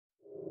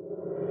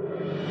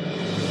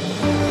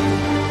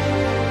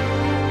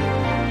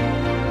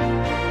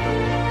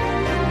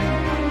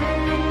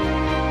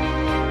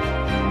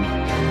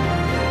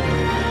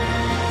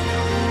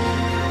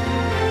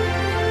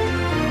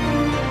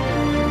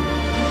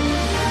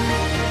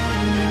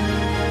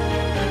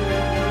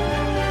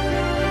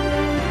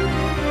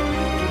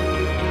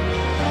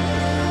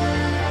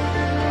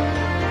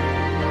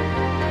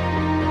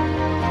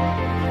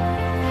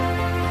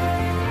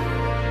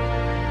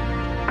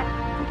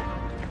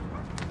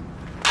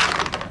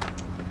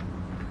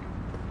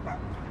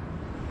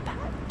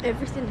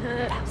Everything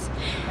hurts.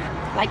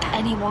 Like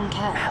anyone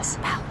cares.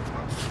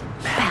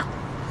 Belle.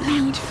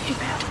 Need food.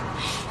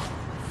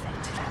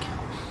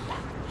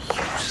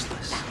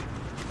 Useless.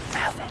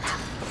 Belle.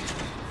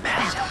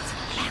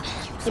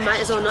 You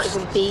might as well not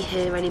even be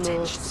here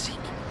anymore.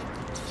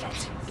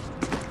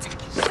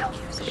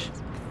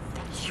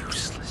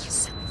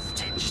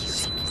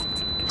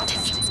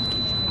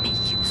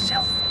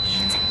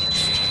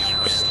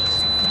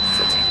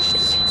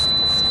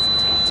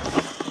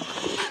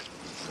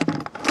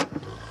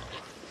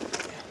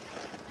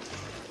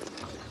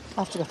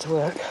 I have to go to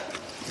work.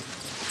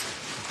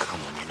 Come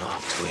on, you're not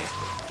up to it.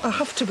 I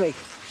have to be.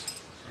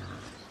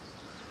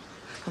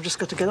 I've just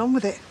got to get on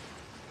with it.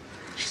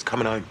 She's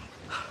coming home.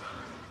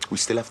 We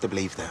still have to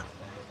believe that.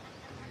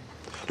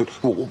 Look,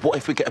 what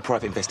if we get a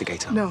private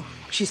investigator? No,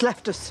 she's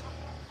left us.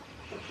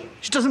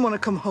 She doesn't want to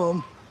come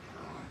home.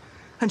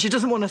 And she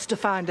doesn't want us to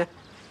find her.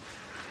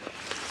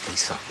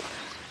 Lisa,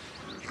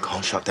 you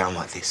can't shut down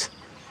like this.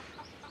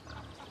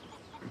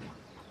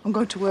 I'm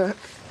going to work.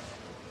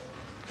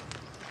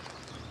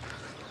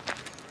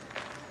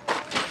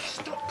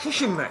 Stop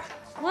pushing me.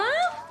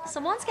 Well,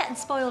 someone's getting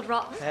spoiled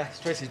rotten. Yeah, it's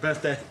Tracy's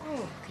birthday.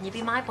 Oh, can you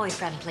be my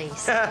boyfriend,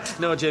 please?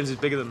 No, James is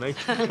bigger than me.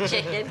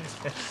 Chicken.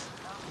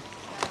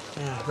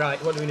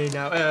 Right, what do we need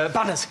now?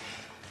 Banners.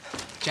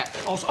 Check.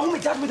 Also, oh, my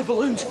dad with the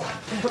balloons.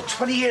 Put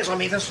 20 years on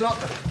me, that's not...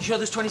 You sure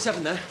there's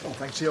 27 there? Well,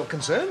 thanks for your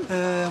concern.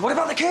 What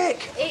about the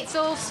cake? It's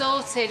all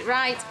sorted.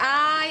 Right,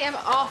 I am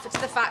off to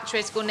the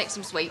factory to go nick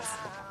some sweets.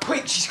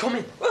 Quick, she's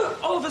coming.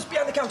 All of us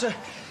behind the counter.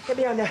 Get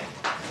behind there.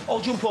 All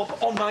jump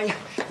up on my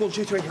 1,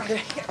 2, 3,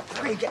 OK?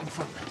 Get in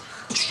front.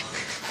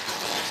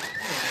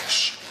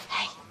 Shh.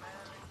 Hey,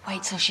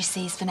 wait till she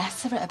sees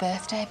Vanessa at a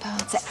birthday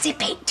party.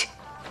 Zip it.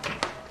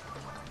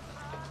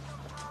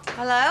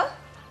 Hello?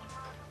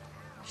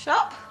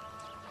 Shop?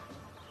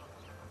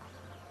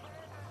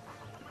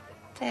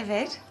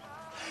 David?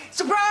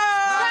 Surprise!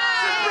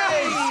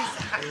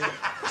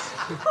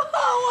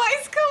 Oh,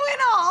 what is going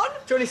on?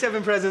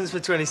 27 presents for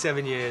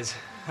 27 years.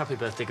 Happy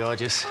birthday,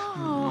 gorgeous.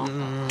 Oh.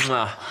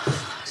 Mwah.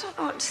 I don't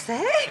know what to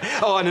say.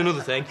 Oh, and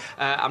another thing.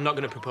 I'm not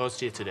going to propose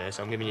to you today,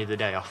 so I'm giving you the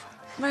day off.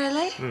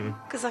 Really?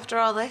 Because after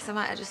all this, I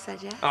might have just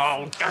said yes.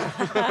 Oh.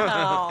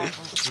 Oh.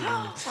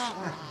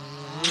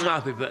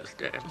 Happy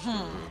birthday.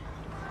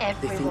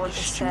 Everyone is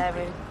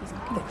staring.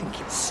 They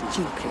think it's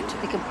stupid.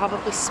 They can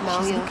probably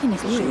smell you. Looking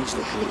at you. She's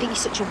looking. They think you're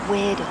such a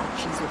weirdo.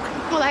 She's looking.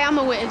 Well, I am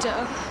a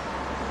weirdo.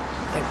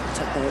 They want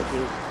to hurt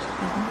you.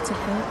 They want to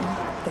hurt me.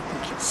 They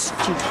think it's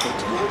stupid.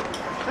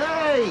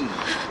 Hey!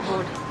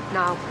 Run,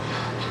 now.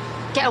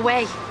 Get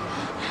away.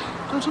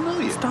 Don't I know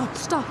you? Stop.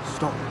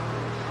 Stop.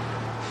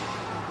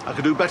 I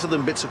could do better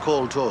than bits of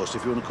cold toast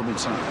if you want to come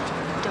inside.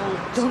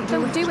 Don't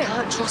do it. do You it.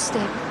 can't trust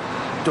him.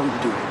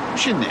 Don't do it.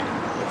 Shinny.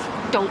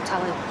 Don't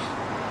tell him.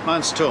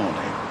 Mine's Tony.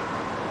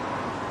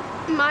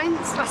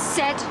 Mine's... I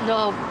said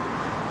no.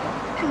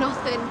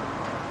 Nothing.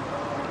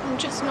 I'm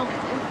just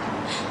nothing.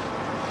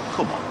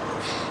 Come on.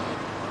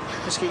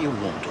 Let's get you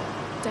warmed up.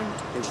 Don't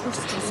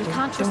trust him. You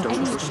can't trust Don't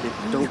anyone. trust him.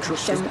 Don't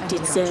trust him. Don't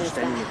deserve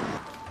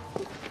that.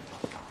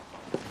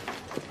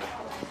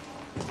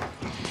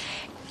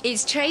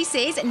 It's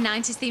Tracy's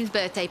 90s themed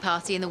birthday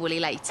party in the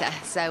Woolly later,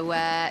 so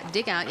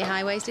dig out your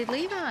high-waisted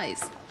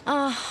Levi's.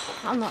 Oh,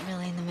 I'm not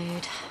really in the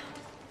mood.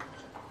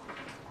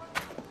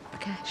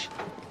 Cash.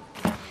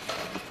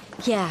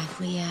 Yeah,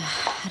 we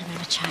had a bit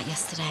of a chat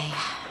yesterday.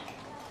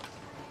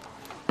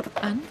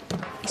 And?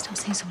 He's not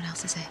seeing someone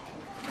else, is he?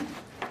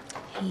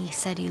 He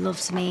said he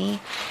loves me,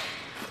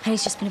 and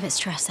he's just been a bit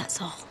stressed, that's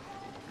all.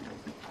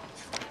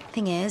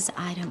 Thing is,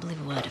 I don't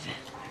believe a word of it.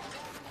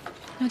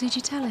 No, did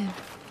you tell him?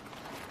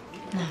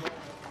 No.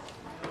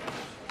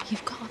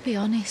 You've got to be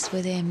honest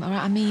with him, all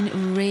right? I mean,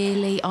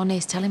 really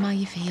honest. Tell him how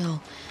you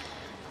feel.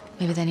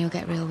 Maybe then he'll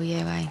get real with you,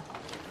 eh?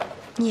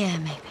 Yeah,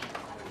 maybe.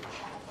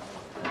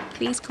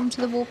 Please come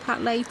to the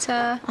Woolpack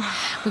later.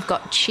 We've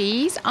got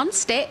cheese on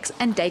sticks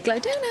and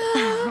Dayglow donuts.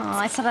 Oh,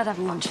 I said I'd have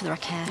lunch with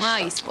Rakesh. Ah,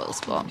 you spoil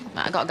sport.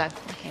 Right, I gotta go.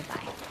 Okay,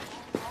 bye.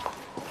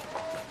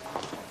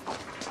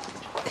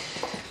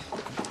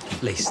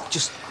 Lise,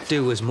 just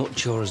do as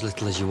much or as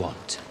little as you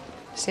want.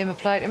 Same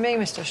apply to me,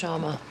 Mr.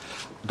 Sharma.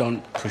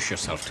 Don't push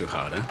yourself too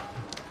hard, eh?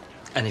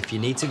 And if you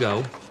need to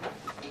go,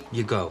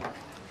 you go.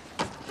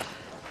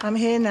 I'm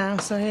here now,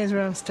 so here's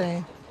where I'm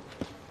staying.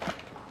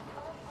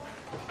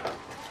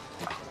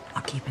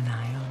 I'll keep an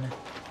eye on her.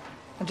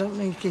 I don't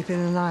need keeping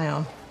an eye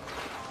on.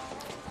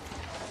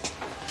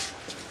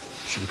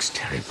 She looks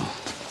terrible.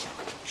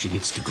 She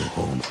needs to go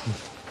home.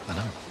 I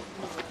know.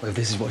 Well, if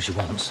this is what she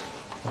wants,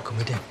 what can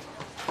we do?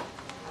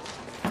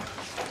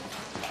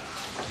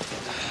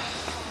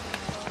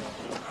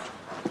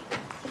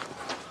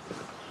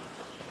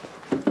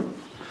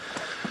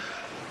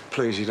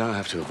 Please, you don't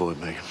have to avoid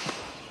me.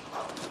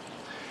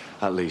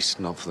 At least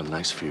not for the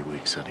next few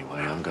weeks, anyway.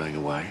 I'm going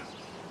away.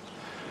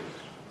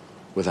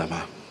 With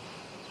Emma.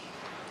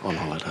 On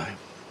holiday.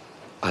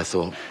 I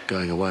thought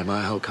going away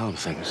might help calm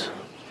things.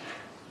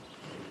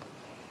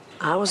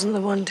 I wasn't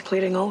the one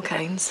declaring all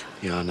kinds.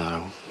 Yeah, I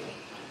know.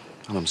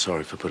 And I'm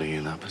sorry for putting you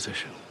in that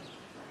position.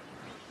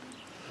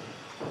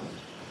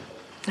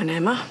 And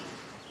Emma?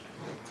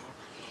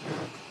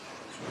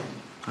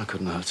 I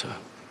couldn't hurt her.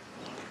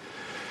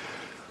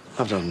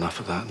 I've done enough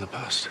of that in the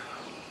past.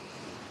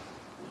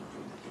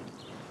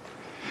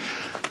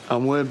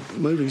 And we're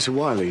moving to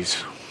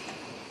Wiley's.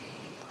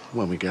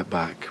 When we get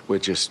back, we're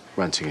just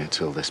renting it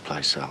till this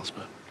place sells,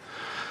 but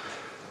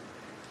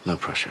no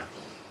pressure.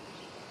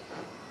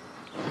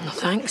 No,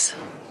 thanks.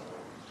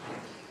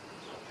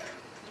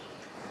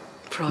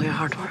 For all your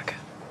hard work.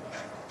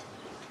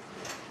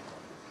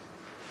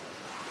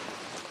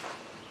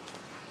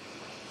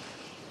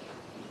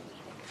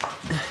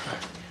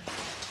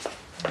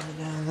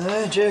 Down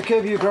there,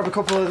 Jacob, you grab a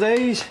couple of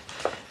these.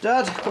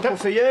 Dad, a couple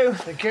for you.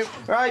 Thank you.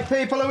 Right,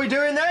 people, are we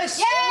doing this?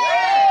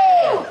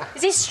 Yay!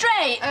 Is he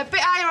straight? A bit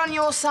higher on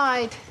your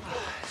side.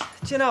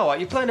 Do you know what?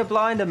 You're playing a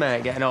blinder,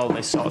 mate, getting all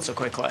this sort so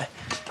quickly.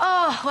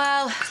 Oh,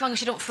 well, as long as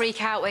she don't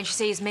freak out when she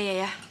sees me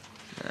here.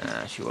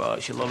 She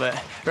won't. She'll love it.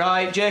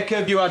 Right,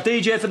 Jacob, you are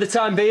DJ for the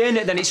time being,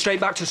 then it's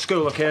straight back to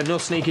school, OK? No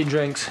sneaking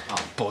drinks. Oh,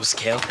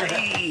 buzzkill.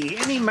 Hey,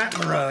 any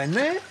McEnroe in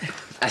there?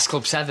 S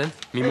Club 7.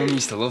 Me mum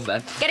used to love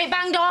them. Get it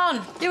banged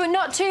on. You were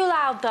not too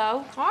loud,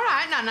 though. All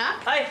right, Nana.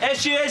 Hey, here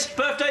she is.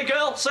 Birthday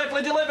girl,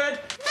 safely delivered.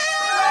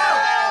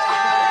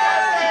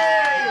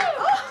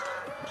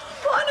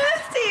 What on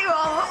earth do you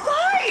all look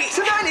like? It's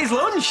a 90s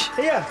lunch.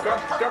 Here,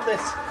 grab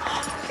this.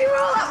 You're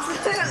all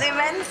absolutely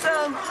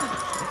mental.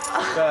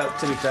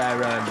 To be fair,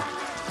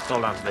 it's all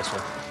down to this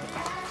one.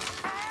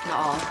 Not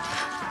all.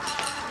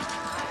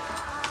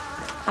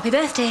 Happy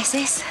birthday,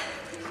 sis.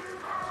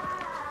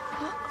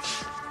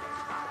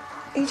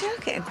 Are you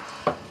joking?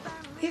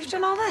 You've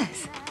done all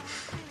this?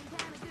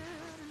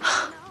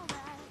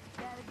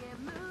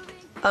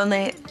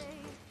 Only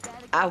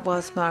I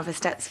was more of a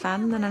Steps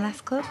fan than an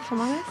S Club, if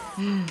I'm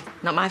honest.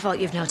 Not my fault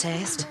you've no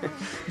taste.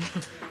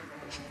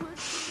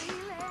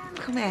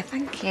 Come here,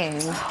 thank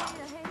you.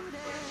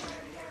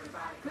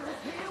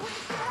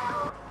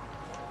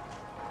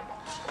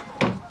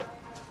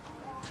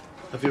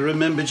 Have you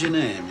remembered your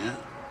name yet?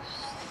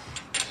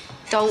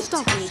 Don't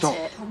eat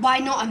it. Why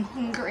not? I'm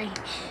hungry.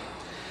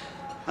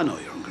 I know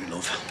you're hungry,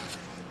 love.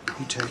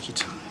 You take your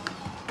time.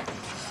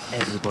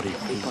 Everybody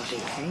hates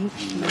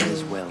you. May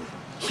as well.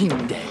 You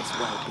may as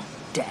well be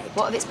dead.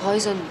 What if it's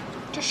poison?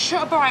 Just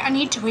shut up, all right? I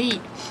need to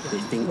eat. They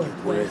think you're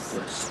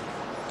worthless.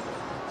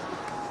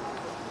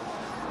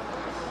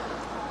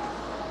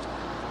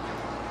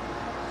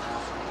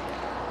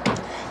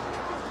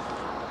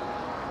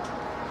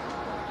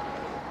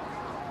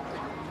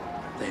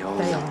 They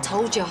all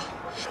Told you.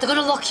 They're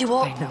gonna lock you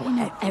up. They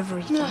know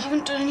everything. No, I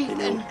haven't done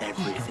anything.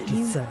 everything.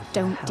 You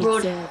don't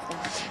Run. deserve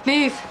that.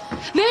 Move!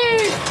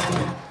 Move!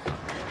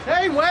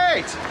 Hey,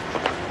 wait!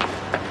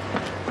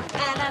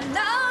 And I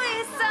know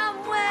you're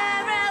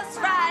somewhere else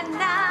right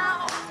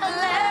now.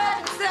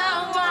 Let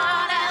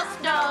someone else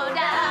know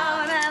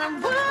down. And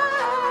I'm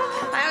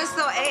I always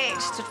thought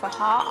H stood for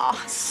heart.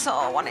 Oh, I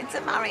so wanted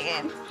to marry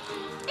him.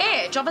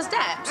 H, of a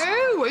steps.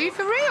 Oh, are you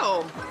for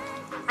real?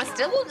 I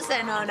still wouldn't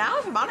say no now,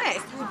 if I'm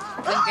honest.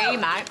 Okay,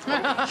 mate.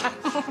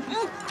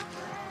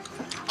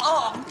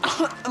 Oh,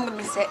 I'm gonna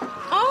miss it.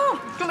 Oh,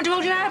 do you want me to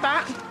hold your hair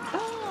back?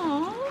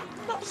 Oh,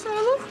 that's so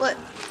lovely.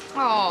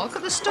 Oh, look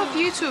at the stuff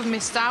you two have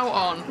missed out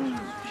on.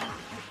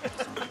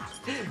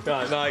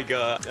 Right, my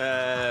go.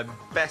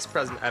 Best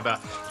present ever.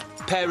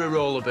 Pair of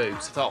roller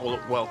boots. I thought we'll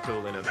look well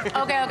cool in them.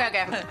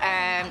 Okay.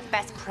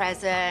 Best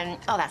present.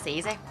 Oh, that's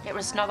easy. It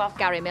was a snog off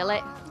Gary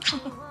Millett.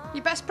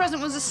 Your best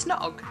present was a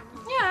snog?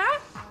 Yeah.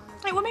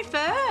 It was me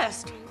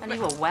first. And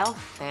you were well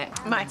fit.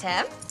 My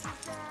turn.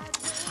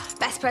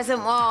 Best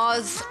present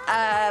was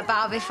a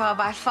Barbie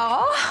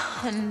 4x4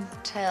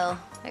 until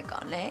it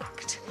got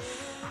nicked.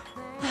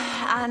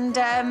 And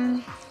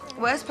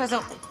worst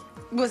present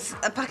was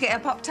a packet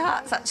of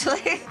Pop-Tarts,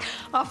 actually,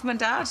 off my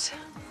dad.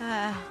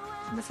 For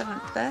my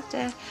 7th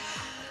birthday.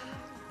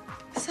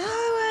 So,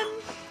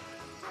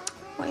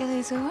 what you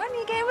lose with one,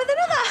 you get with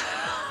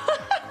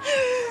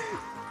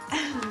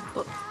another.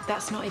 But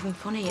that's not even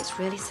funny. It's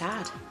really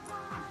sad.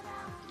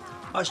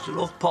 I used to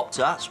love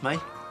Pop-Tarts, me.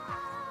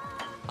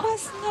 Oh,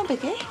 it's no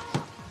biggie.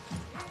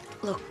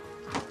 Look,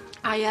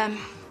 I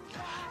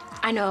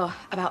know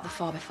about the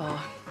 4x4.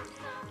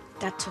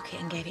 Dad took it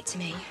and gave it to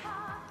me.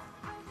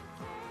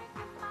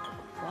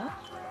 What?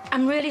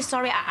 I'm really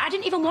sorry. I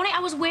didn't even want it.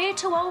 I was way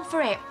too old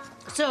for it.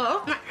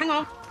 So, hang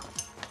on.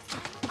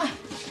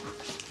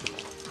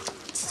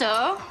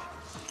 So,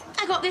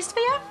 I got this for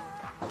you.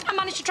 I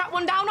managed to track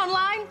one down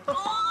online.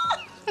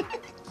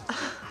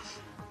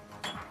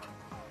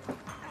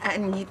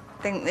 And you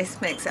think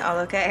this makes it all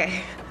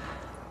okay?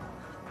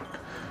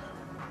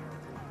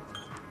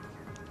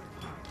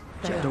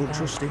 Don't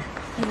trust him.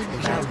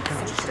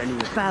 Just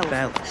anyone.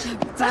 Belle.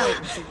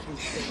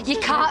 You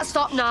can't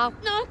stop now.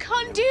 No, I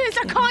can't do this.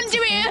 I can't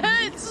do it. It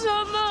hurts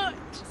so much.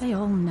 They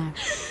all know.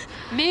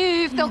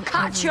 Move, they'll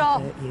catch you.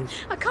 Hurt you.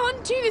 I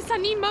can't do this. I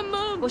need my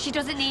mum. Well, she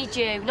doesn't need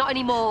you. Not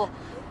anymore.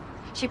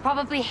 She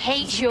probably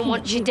hates you and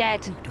wants you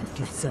dead. You don't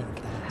deserve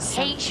that.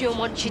 Hates you and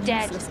wants you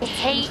dead.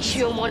 Hates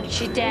you and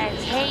wants you dead.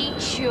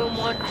 Hates you and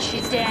wants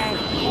you dead.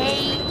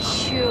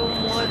 Hates you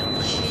and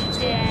wants you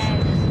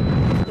dead.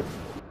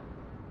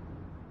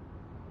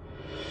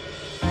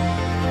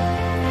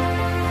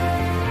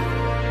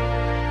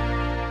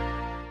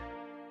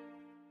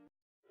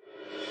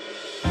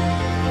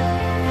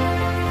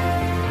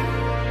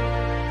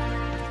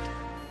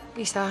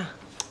 Lisa.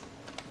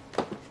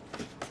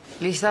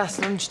 Lisa, it's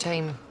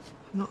lunchtime.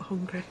 I'm not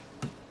hungry.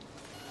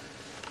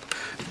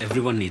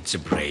 Everyone needs a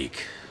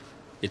break.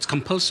 It's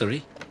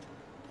compulsory.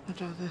 I'd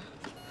rather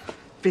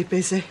be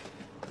busy.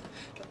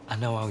 I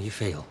know how you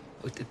feel,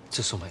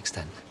 to some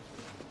extent.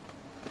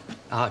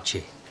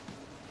 Archie,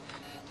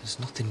 there's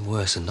nothing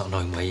worse than not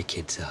knowing where your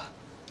kids are.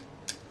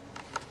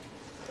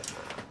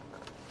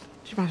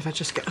 Do you mind if I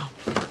just get on?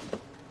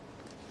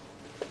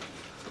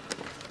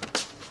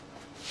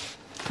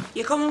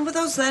 You coming with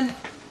us then?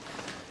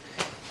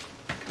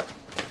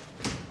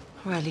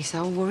 Well, Lisa,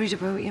 I'm worried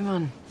about you,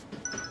 man.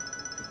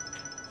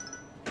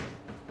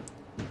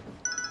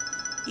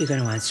 You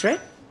going to answer it?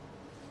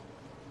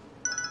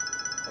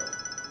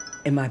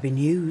 It might be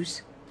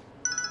news.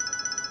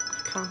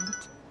 I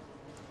can't.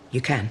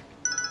 You can.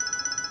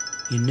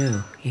 You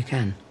know you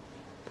can.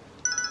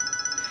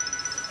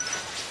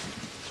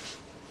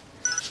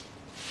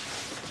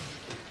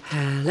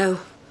 Hello?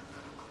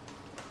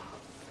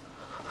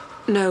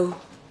 No.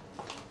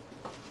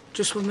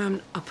 Just one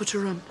moment. I'll put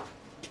her on.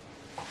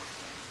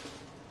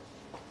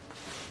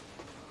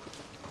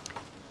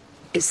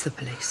 It's the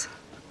police.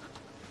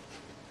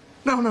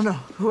 No.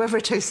 Whoever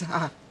it is,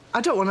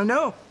 I don't want to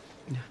know.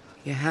 No,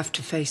 you have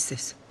to face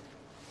this.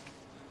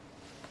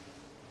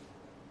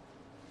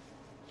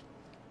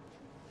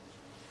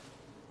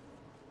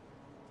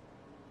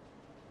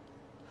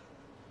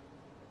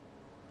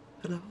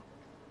 Hello?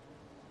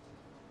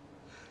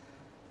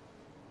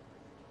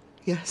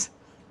 Yes.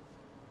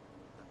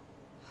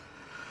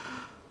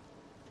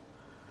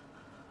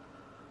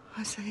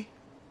 I see.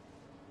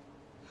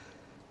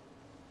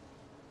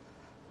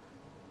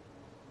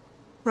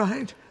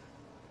 Right.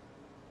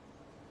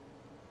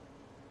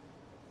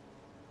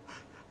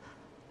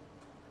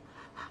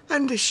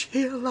 And is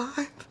she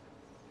alive?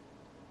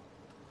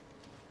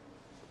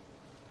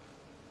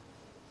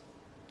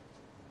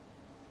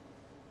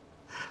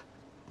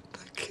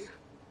 Thank you.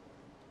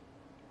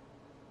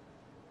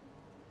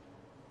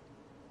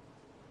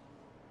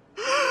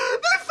 They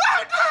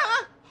found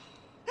her!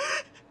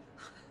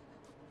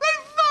 They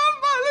found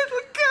my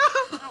little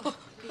girl!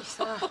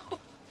 Lisa.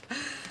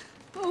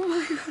 Oh,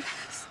 my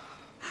goodness.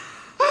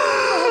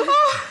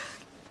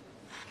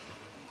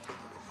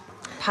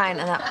 Pint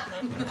of that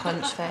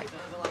punch, Vic.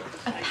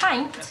 A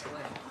pint?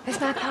 It's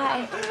my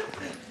party.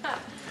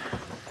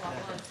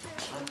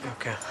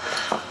 Okay.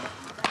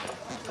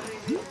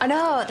 I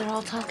know, they're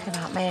all talking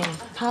about me.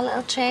 Poor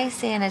little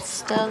Tracy and his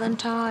stolen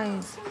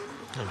toys.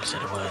 Never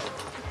said a word.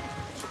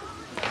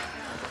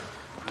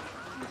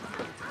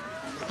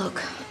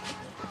 Look,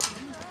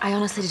 I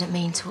honestly didn't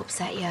mean to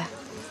upset you. I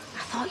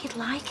thought you'd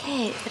like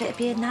it, that it'd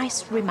be a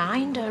nice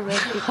reminder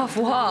of... Of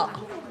what?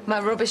 My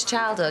rubbish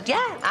childhood?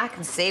 Yeah, I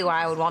can see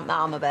why I would want that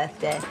on my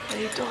birthday.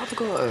 You don't have to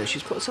go at her.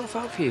 She's put herself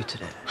out for you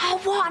today. Oh,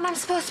 what? And I'm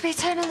supposed to be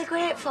eternally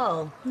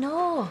grateful?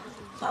 No,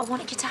 but I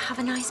wanted you to have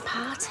a nice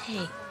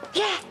party.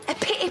 Yeah, a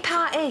pity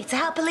party to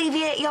help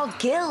alleviate your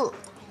guilt.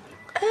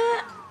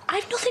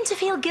 I've nothing to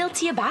feel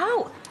guilty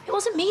about. It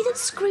wasn't me that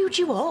screwed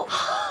you up.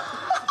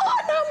 Oh,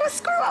 no, I'm a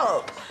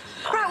screw-up.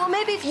 Right, well,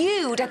 maybe if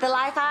you'd had the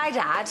life I'd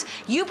had,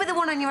 you'd be the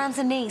one on your hands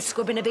and knees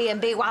scrubbing a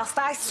B&B whilst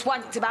I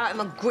swanked about in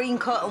my green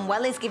coat and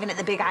wellies giving it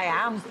the big I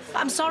am.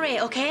 I'm sorry,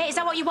 OK? Is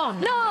that what you want?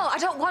 No, I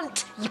don't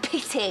want your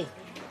pity.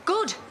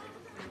 Good.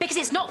 Because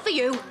it's not for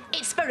you,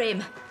 it's for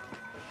him.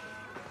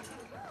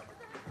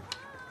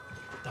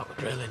 That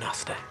was really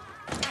nasty.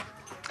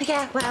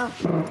 Yeah, well,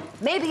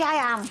 maybe I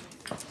am.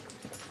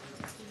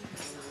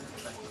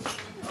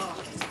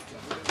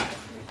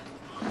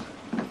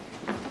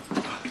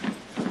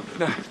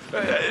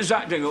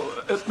 Zach Dingle,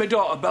 my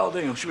daughter, Belle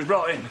Dingle, she was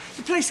brought in.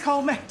 The police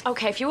called me.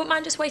 OK, if you wouldn't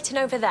mind just waiting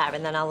over there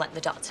and then I'll let the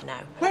doctor know.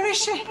 Where is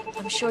she?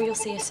 I'm sure you'll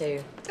see her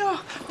soon.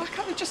 Oh, why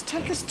can't they just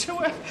take us to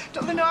her?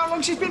 Don't they know how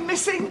long she's been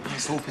missing?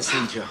 It's all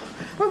procedure.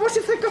 Well, what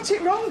if they got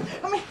it wrong?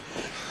 I mean,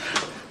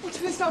 what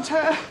if it's not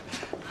her?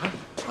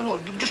 Well,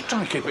 look, just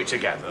trying to keep it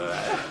together.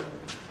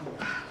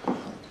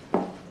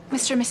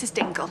 Mr. and Mrs.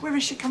 Dingle. Where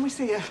is she? Can we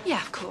see her?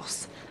 Yeah, of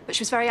course. But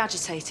she was very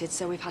agitated,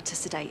 so we've had to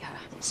sedate her.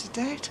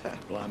 Sedate her?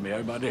 Blimey,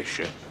 how bad is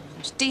she?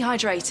 She's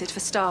dehydrated, for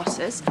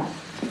starters.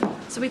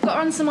 So we've got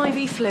her on some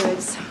IV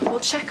fluids. We'll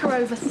check her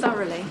over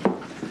thoroughly.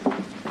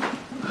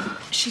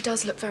 She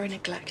does look very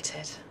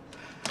neglected.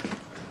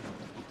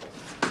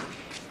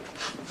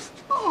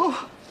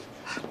 Oh,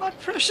 my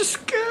precious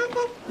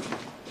girl.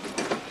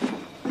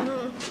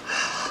 No.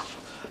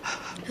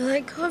 You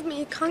let go of me.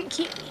 You can't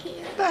keep me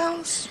here.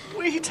 Belle,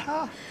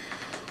 sweetheart.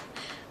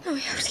 No,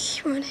 we have to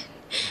keep running.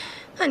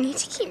 I need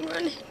to keep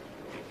running.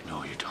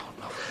 No, you don't,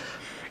 love.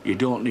 You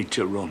don't need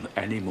to run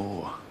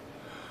anymore.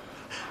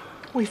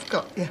 We've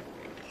got you.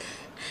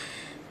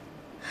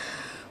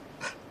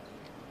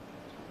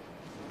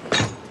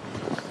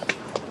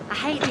 I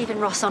hate leaving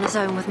Ross on his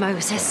own with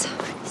Moses.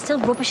 He's still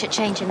rubbish at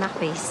changing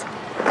nappies.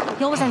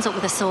 He always ends up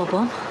with a sore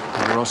bum.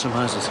 Ross and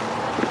Moses.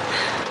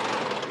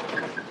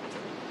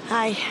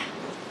 Hi.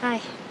 Hi.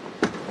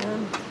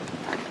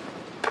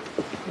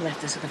 He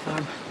left us at the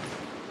farm.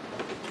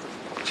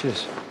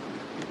 Cheers.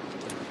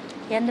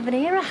 The end of an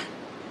era.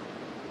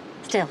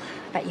 Still,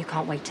 I bet you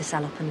can't wait to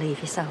sell up and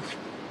leave yourself.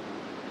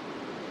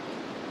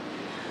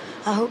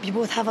 I hope you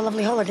both have a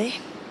lovely holiday.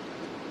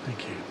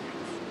 Thank you.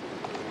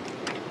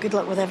 Good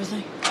luck with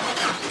everything.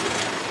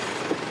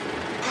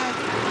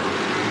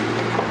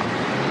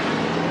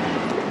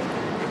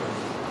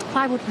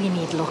 Why would we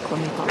need luck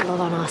when we've got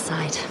love on our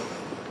side?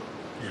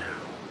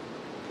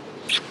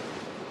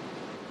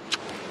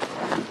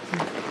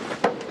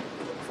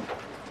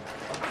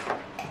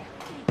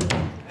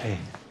 Hey,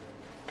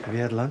 have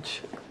you had lunch?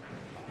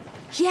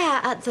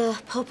 Yeah, at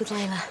the pub with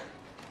Layla.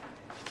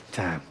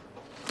 Damn,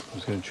 I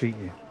was going to treat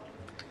you.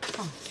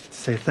 Oh.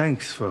 Say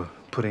thanks for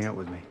putting up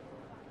with me.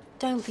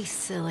 Don't be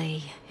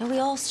silly. You know, we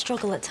all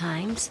struggle at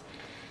times.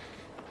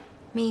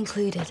 Me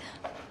included.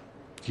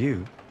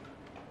 You?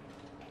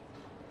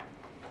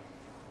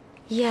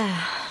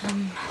 Yeah,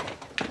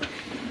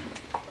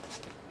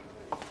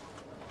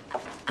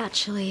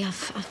 actually,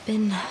 I've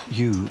been...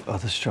 You are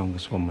the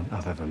strongest woman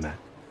I've ever met.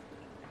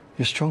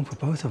 You're strong for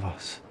both of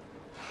us.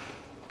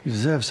 You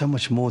deserve so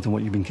much more than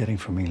what you've been getting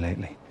from me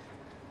lately.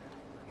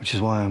 Which is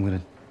why I'm going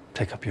to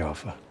take up your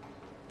offer.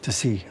 To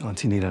see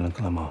Auntie Nina and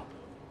Uncle Amar.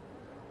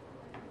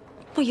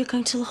 Well, you're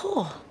going to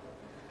Lahore?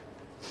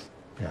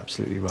 You're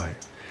absolutely right.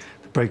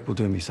 The break will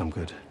do me some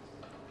good.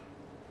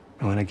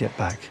 And when I get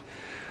back,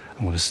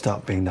 I'm going to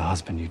start being the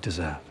husband you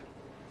deserve.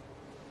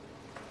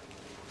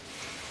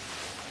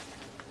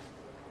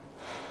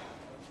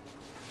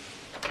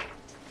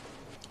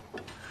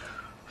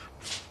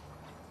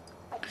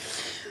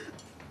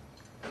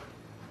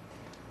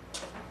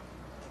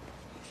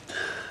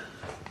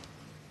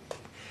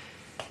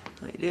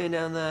 What are you doing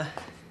down there?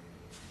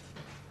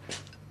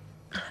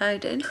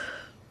 Hiding.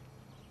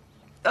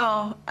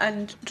 Oh,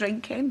 and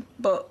drinking,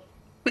 but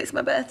it's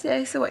my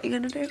birthday, so what are you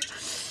gonna do?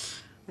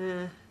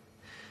 Yeah. I'm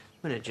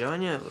gonna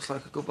join you. It looks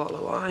like a good bottle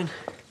of wine.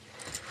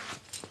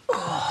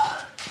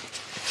 Oh.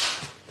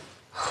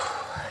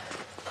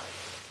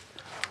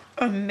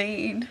 I'm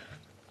mean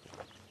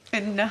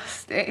and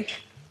nasty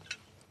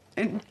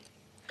and...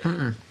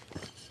 No,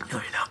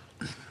 you're not.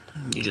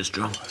 You're just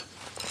drunk.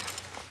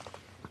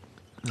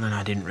 And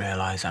I didn't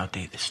realise how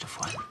deep this stuff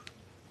went.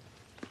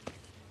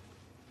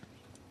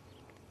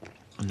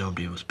 And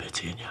nobody was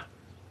pitying you,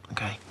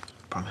 okay?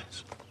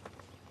 Promise.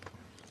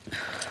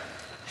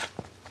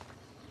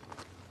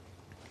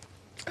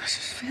 I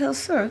just feel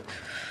so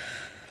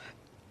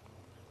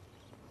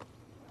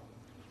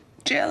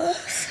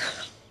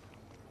jealous.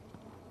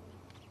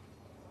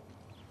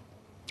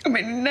 I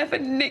mean, he never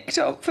nicked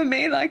up for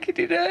me like he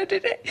did her,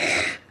 did he?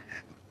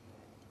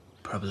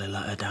 Probably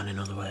let her down in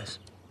other ways.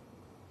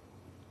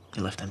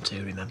 You left them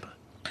too, remember?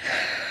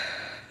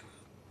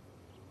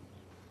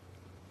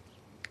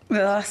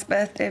 The last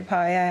birthday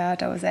party I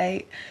had, I was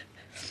 8.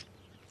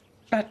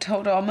 I'd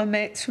told all my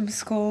mates from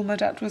school my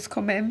dad was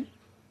coming.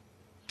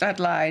 I'd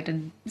lied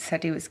and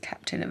said he was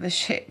captain of a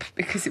ship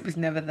because it was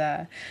never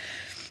there.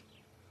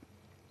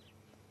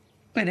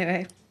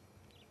 Anyway,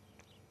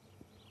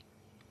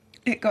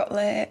 it got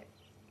late.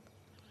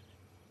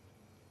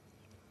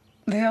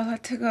 They all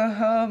had to go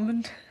home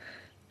and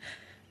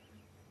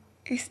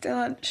he still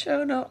hadn't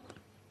shown up.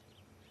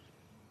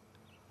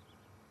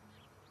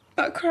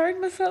 I cried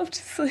myself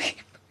to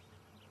sleep.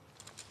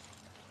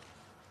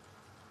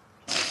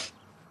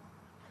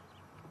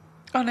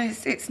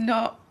 Honest, it's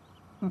not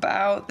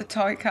about the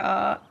toy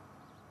car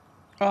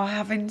or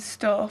having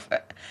stuff.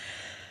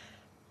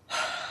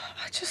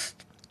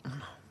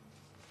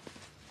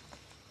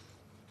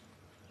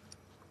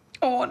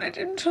 I wanted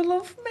him to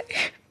love me.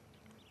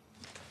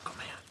 Come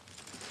here.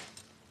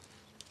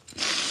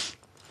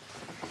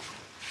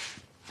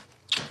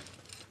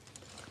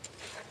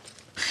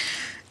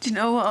 Do you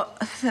know what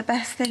the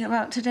best thing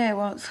about today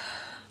was?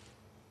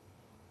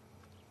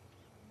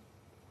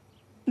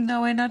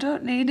 Knowing I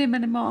don't need him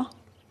anymore.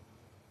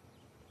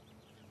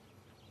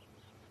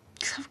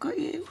 Because I've got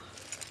you.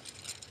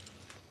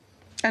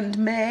 And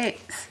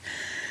mates.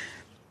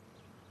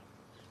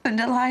 And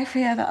a life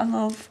here that I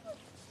love.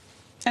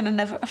 And I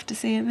never have to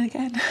see him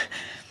again.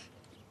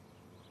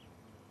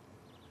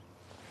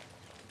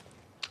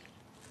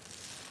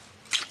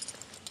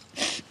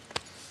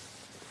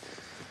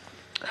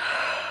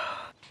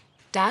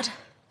 Dad,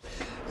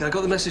 Yeah, I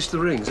got the message to the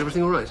ring. Is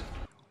everything all right?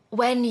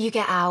 when you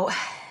get out,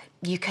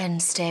 you can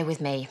stay with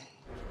me.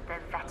 They've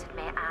vetted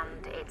me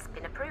and it's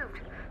been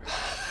approved.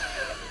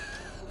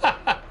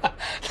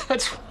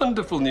 That's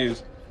wonderful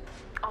news.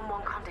 On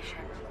one condition.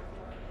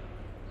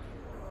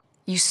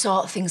 You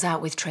sort things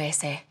out with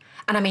Tracy.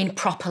 And I mean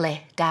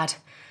properly, Dad.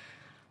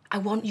 I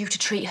want you to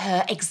treat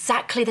her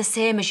exactly the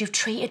same as you've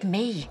treated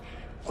me.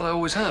 Well, I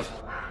always have.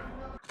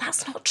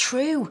 That's not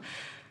true.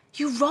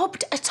 You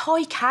robbed a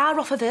toy car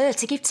off of her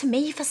to give to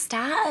me for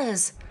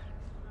starters.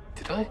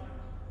 Did I?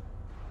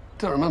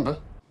 Don't remember.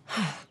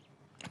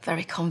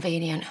 Very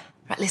convenient.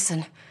 Right,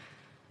 listen.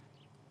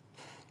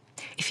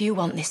 If you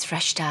want this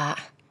fresh start,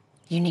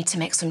 you need to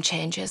make some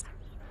changes.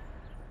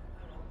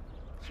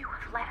 You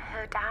have let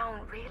her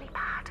down really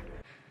bad.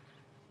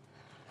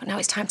 But now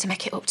it's time to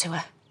make it up to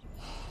her.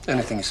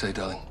 Anything you say,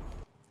 darling.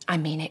 I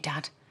mean it,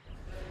 Dad.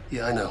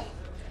 Yeah, I know.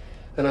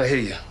 then I hear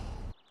you.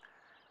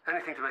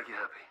 Anything to make you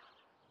happy.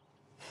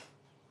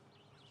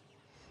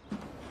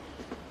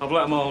 I've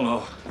let them all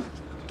know.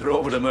 They're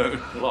over the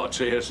moon. A lot of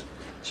tears.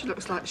 She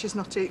looks like she's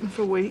not eaten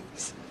for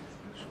weeks.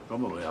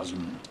 Probably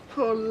hasn't.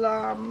 Poor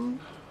lamb.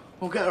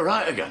 We'll get her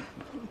right again.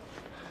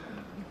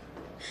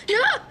 No!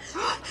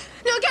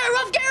 No, get her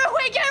off! Get her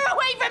away! Get her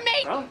away from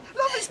me! Huh?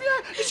 Love,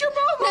 it's your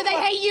mum! No, they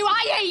hate you!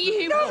 I hate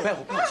you! No!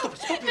 Belle, stop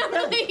it!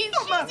 No, please!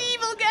 She's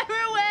evil! Get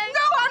her away!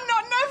 No, I'm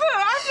not, never!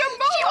 I'm your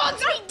mum! She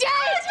wants me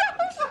dead!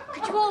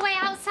 Could you all wait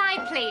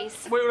outside,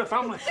 please? We're a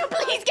family. No,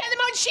 please get them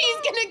out! She's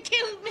gonna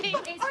kill me!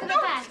 It's for the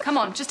best. Come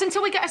on, just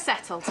until we get her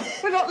settled.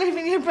 We're not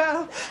leaving you,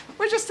 Belle.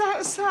 We're just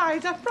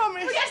outside, I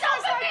promise. Get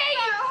off of me!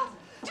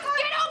 Just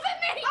get off of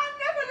me! I'm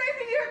never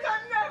leaving you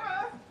again, never!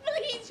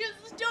 Please,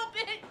 just stop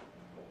it!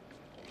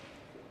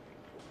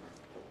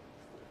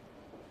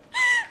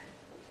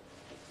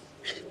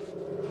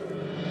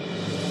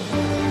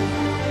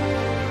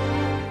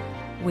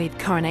 With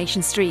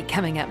Coronation Street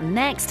coming up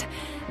next,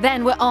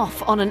 then we're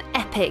off on an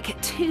epic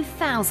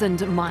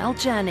 2,000-mile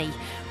journey.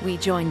 We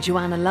join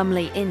Joanna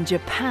Lumley in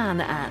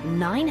Japan at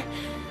 9.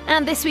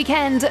 And this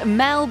weekend,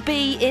 Mel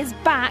B is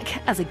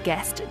back as a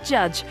guest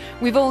judge.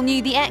 We've all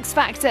new The X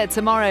Factor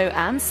tomorrow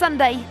and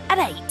Sunday at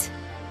 8.